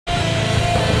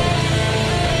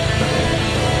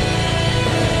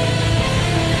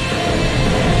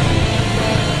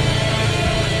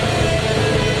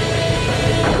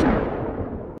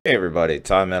Hey everybody,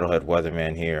 metalhead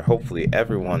weatherman here. Hopefully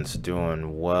everyone's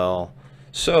doing well.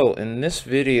 So in this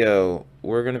video,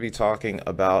 we're going to be talking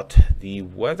about the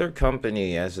weather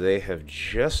company as they have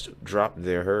just dropped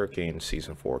their hurricane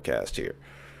season forecast here.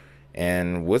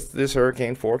 And with this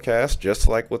hurricane forecast, just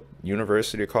like with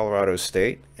University of Colorado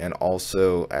State and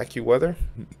also AccuWeather,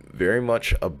 very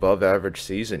much above average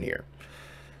season here.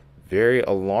 Very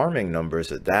alarming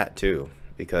numbers at that too,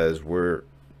 because we're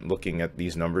looking at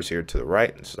these numbers here to the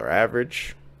right. This is our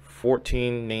average: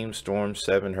 14 named storms,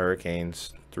 7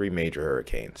 hurricanes, 3 major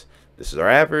hurricanes. This is our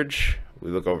average.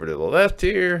 We look over to the left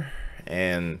here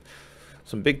and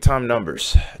some big time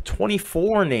numbers: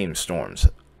 24 named storms,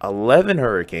 11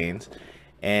 hurricanes,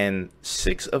 and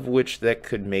 6 of which that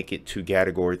could make it to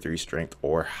category 3 strength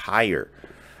or higher.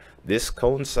 This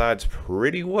coincides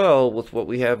pretty well with what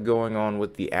we have going on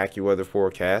with the AccuWeather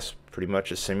forecast. Pretty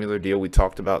much a similar deal. We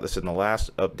talked about this in the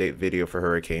last update video for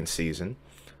hurricane season.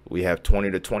 We have 20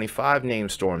 to 25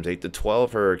 named storms, 8 to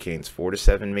 12 hurricanes, 4 to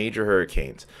 7 major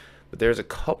hurricanes. But there's a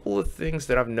couple of things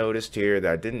that I've noticed here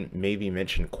that I didn't maybe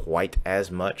mention quite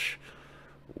as much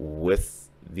with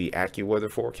the AccuWeather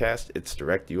forecast. It's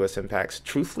direct U.S. impacts.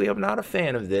 Truthfully, I'm not a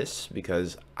fan of this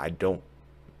because I don't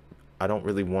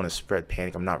really want to spread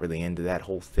panic. I'm not really into that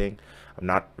whole thing. I'm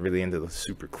not really into the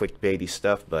super clickbaity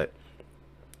stuff, but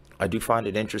I do find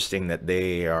it interesting that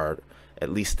they are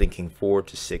at least thinking 4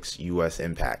 to 6 U.S.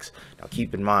 impacts. Now,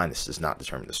 keep in mind, this does not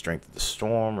determine the strength of the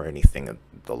storm or anything of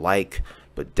the like,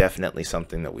 but definitely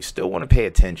something that we still want to pay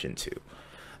attention to.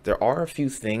 There are a few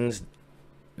things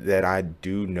that I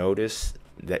do notice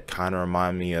that kind of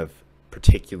remind me of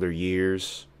particular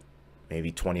years,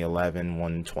 maybe 2011,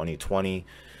 2020.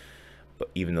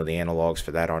 But even though the analogs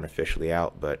for that aren't officially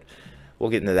out, but we'll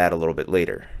get into that a little bit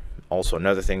later. Also,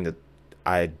 another thing that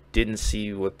I didn't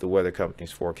see with the weather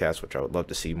company's forecast, which I would love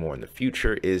to see more in the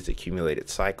future, is the accumulated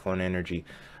cyclone energy.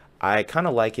 I kind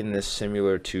of liken this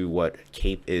similar to what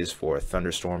CAPE is for a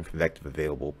thunderstorm convective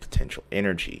available potential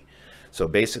energy. So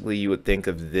basically you would think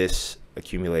of this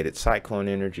accumulated cyclone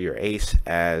energy, or ACE,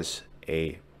 as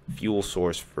a fuel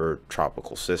source for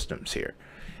tropical systems here.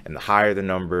 And the higher the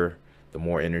number, the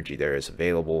more energy there is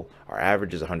available. Our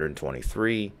average is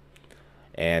 123,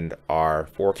 and our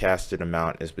forecasted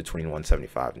amount is between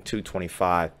 175 and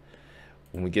 225.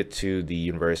 When we get to the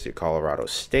University of Colorado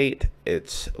State,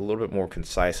 it's a little bit more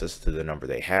concise as to the number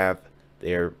they have.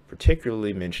 They're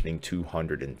particularly mentioning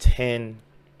 210,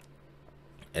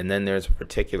 and then there's a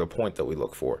particular point that we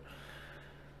look for: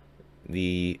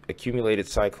 the accumulated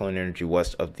cyclone energy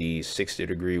west of the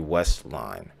 60-degree west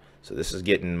line. So this is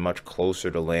getting much closer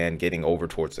to land, getting over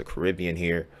towards the Caribbean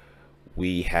here.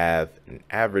 We have an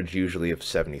average usually of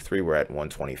 73. We're at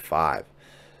 125.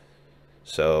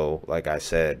 So like I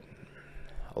said,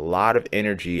 a lot of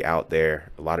energy out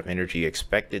there, a lot of energy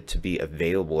expected to be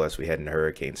available as we head into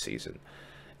hurricane season.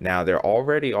 Now, there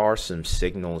already are some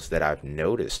signals that I've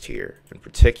noticed here in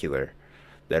particular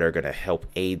that are going to help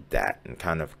aid that and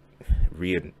kind of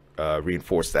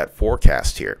reinforce that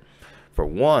forecast here. For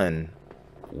one,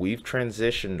 we've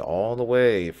transitioned all the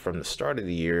way from the start of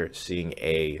the year seeing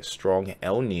a strong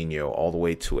El Nino all the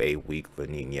way to a weak La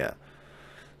Nina.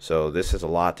 So this has a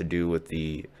lot to do with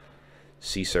the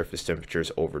sea surface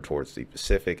temperatures over towards the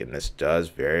Pacific, and this does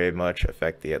very much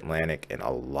affect the Atlantic in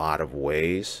a lot of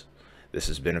ways. This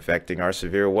has been affecting our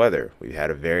severe weather. We've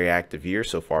had a very active year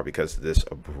so far because of this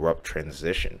abrupt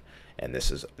transition, and this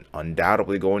is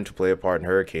undoubtedly going to play a part in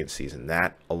hurricane season,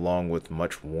 that along with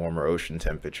much warmer ocean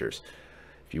temperatures.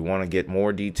 If you want to get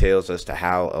more details as to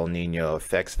how El Nino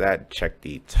affects that, check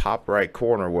the top right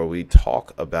corner where we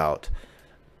talk about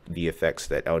the effects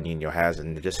that El Nino has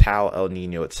and just how El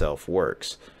Nino itself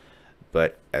works.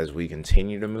 But as we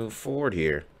continue to move forward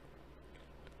here,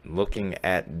 looking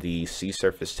at the sea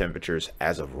surface temperatures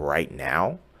as of right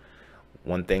now,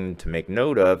 one thing to make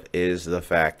note of is the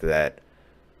fact that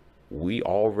we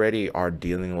already are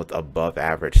dealing with above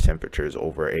average temperatures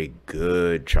over a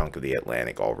good chunk of the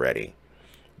Atlantic already.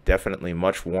 Definitely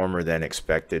much warmer than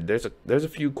expected. There's a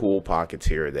few cool pockets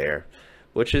here or there,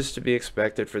 which is to be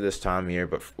expected for this time of year.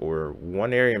 But for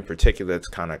one area in particular that's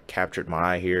kind of captured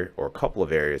my eye here, or a couple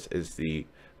of areas, is the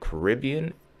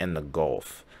Caribbean and the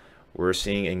Gulf. We're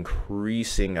seeing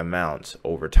increasing amounts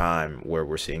over time where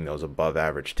we're seeing those above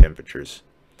average temperatures.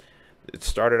 It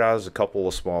started out as a couple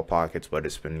of small pockets, but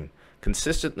it's been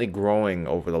consistently growing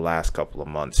over the last couple of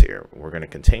months here. We're going to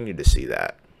continue to see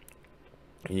that.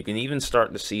 And you can even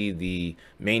start to see the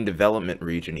main development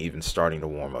region even starting to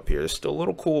warm up here. There's still a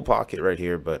little cool pocket right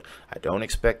here, but I don't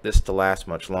expect this to last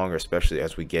much longer, especially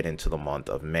as we get into the month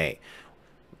of May.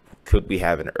 Could we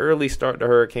have an early start to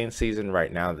hurricane season?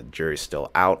 Right now, the jury's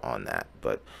still out on that,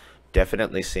 but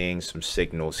definitely seeing some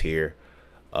signals here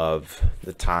of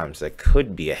the times that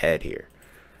could be ahead here.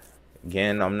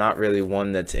 Again, I'm not really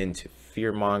one that's into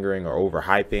fear mongering or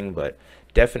overhyping, but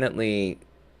definitely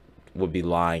would be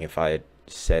lying if I had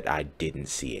said I didn't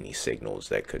see any signals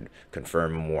that could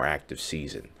confirm a more active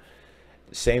season.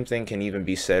 The same thing can even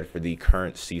be said for the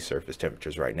current sea surface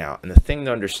temperatures right now. And the thing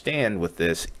to understand with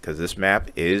this, because this map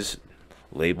is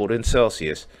labeled in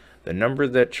Celsius, the number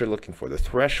that you're looking for, the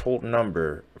threshold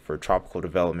number for tropical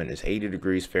development, is 80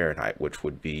 degrees Fahrenheit, which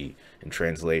would be in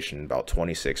translation about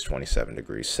 26-27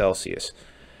 degrees Celsius.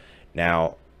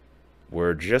 Now,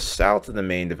 we're just south of the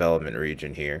main development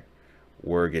region here.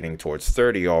 We're getting towards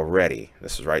 30 already.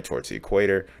 This is right towards the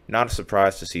equator. Not a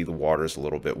surprise to see the water's a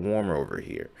little bit warmer over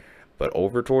here. But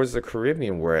over towards the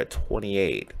Caribbean, we're at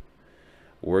 28.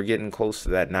 We're getting close to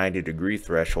that 90-degree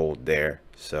threshold there.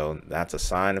 So that's a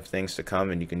sign of things to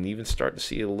come. And you can even start to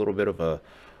see a little bit of a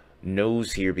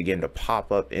nose here begin to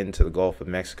pop up into the Gulf of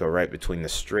Mexico, right between the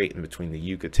strait and between the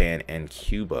Yucatan and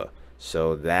Cuba.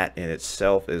 So that in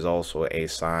itself is also a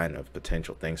sign of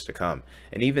potential things to come.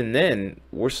 And even then,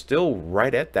 we're still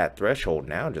right at that threshold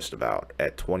now, just about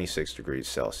at 26 degrees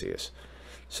Celsius.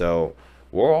 So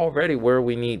we're already where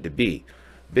we need to be.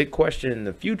 Big question in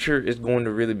the future is going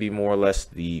to really be more or less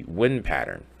the wind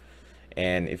pattern.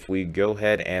 And if we go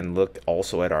ahead and look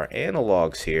also at our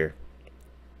analogs here,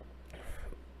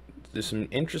 there's some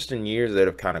interesting years that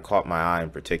have kind of caught my eye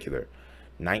in particular.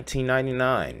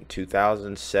 1999,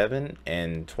 2007,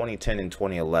 and 2010 and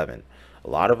 2011. A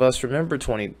lot of us remember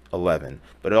 2011,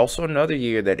 but also another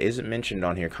year that isn't mentioned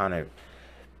on here kind of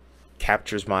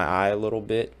captures my eye a little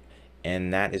bit,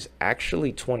 and that is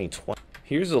actually 2020.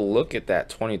 Here's a look at that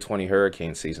 2020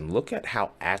 hurricane season. Look at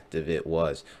how active it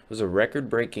was. It was a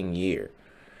record-breaking year.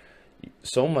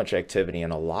 So much activity,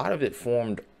 and a lot of it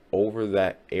formed over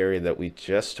that area that we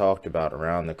just talked about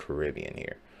around the Caribbean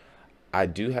here. I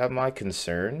do have my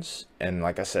concerns, and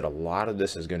like I said, a lot of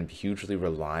this is going to be hugely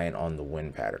reliant on the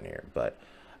wind pattern here, but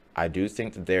I do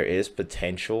think that there is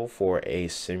potential for a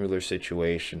similar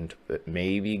situation to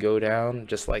maybe go down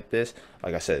just like this.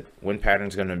 Like I said, wind pattern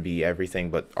is going to be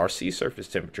everything, but our sea surface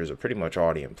temperatures are pretty much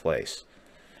already in place.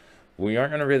 We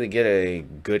aren't going to really get a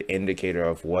good indicator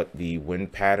of what the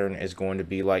wind pattern is going to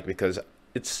be like, because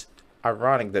it's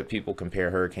ironic that people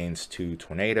compare hurricanes to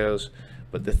tornadoes,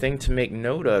 but the thing to make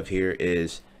note of here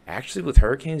is actually with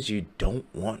hurricanes, you don't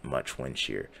want much wind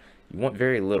shear. You want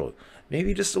very little,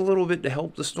 maybe just a little bit to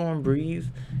help the storm breathe,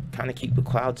 kind of keep the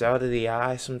clouds out of the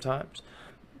eye sometimes.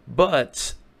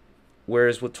 But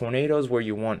whereas with tornadoes, where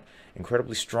you want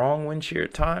incredibly strong wind shear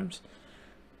at times,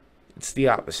 it's the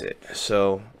opposite.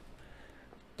 So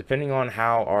depending on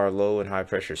how our low and high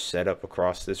pressure set up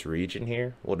across this region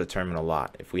here will determine a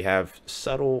lot. If we have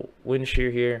subtle wind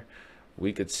shear here,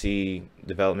 we could see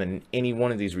development in any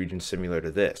one of these regions similar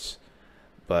to this.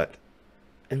 But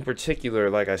in particular,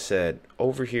 like I said,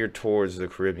 over here towards the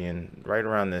Caribbean, right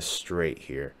around this strait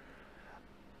here,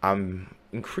 I'm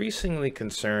increasingly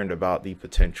concerned about the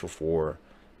potential for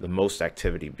the most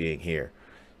activity being here.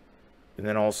 And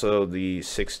then also the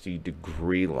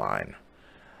 60-degree line.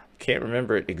 Can't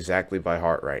remember it exactly by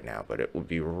heart right now, but it would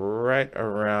be right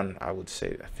around, I would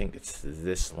say, I think it's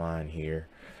this line here.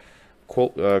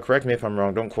 Correct me if I'm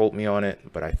wrong, don't quote me on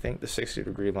it, but I think the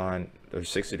 60-degree line, or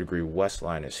 60-degree west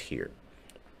line, is here.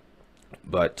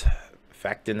 But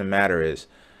fact in the matter is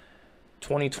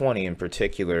 2020 in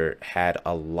particular had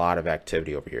a lot of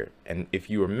activity over here. And if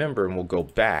you remember, and we'll go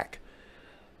back,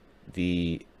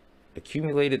 the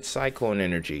accumulated cyclone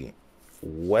energy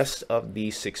west of the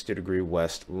 60-degree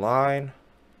west line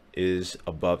is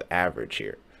above average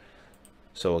here.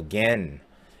 So again,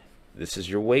 this is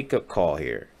your wake-up call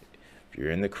here. If you're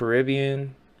in the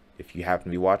Caribbean, if you happen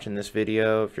to be watching this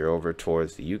video, if you're over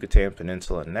towards the Yucatan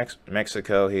Peninsula and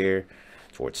Mexico here,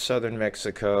 towards southern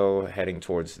Mexico, heading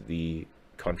towards the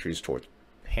countries towards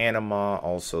Panama,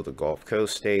 also the Gulf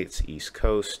Coast states, East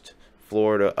Coast,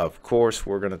 Florida, of course,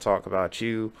 we're going to talk about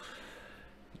you.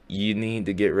 You need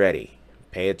to get ready.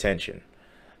 Pay attention.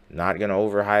 Not going to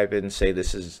overhype it and say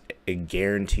this is a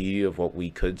guarantee of what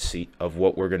we could see, of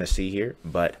what we're going to see here,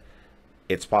 but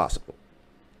it's possible.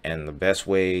 And the best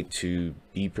way to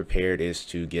be prepared is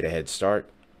to get a head start.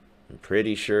 I'm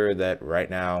pretty sure that right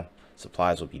now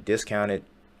supplies will be discounted,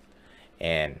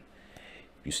 and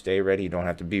if you stay ready, you don't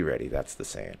have to be ready. That's the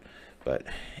saying. But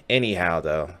anyhow,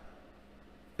 though,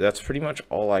 that's pretty much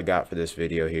all I got for this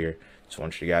video here. Just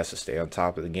want you guys to stay on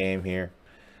top of the game here.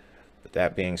 But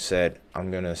that being said, I'm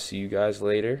gonna see you guys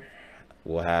later.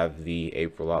 we'll have the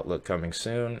April outlook coming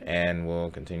soon, and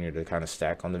we'll continue to kind of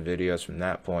stack on the videos from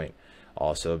that point.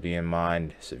 Also, be in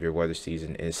mind, severe weather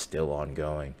season is still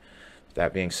ongoing.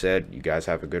 That being said, you guys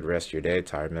have a good rest of your day.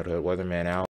 Tired Metalhead Weatherman out.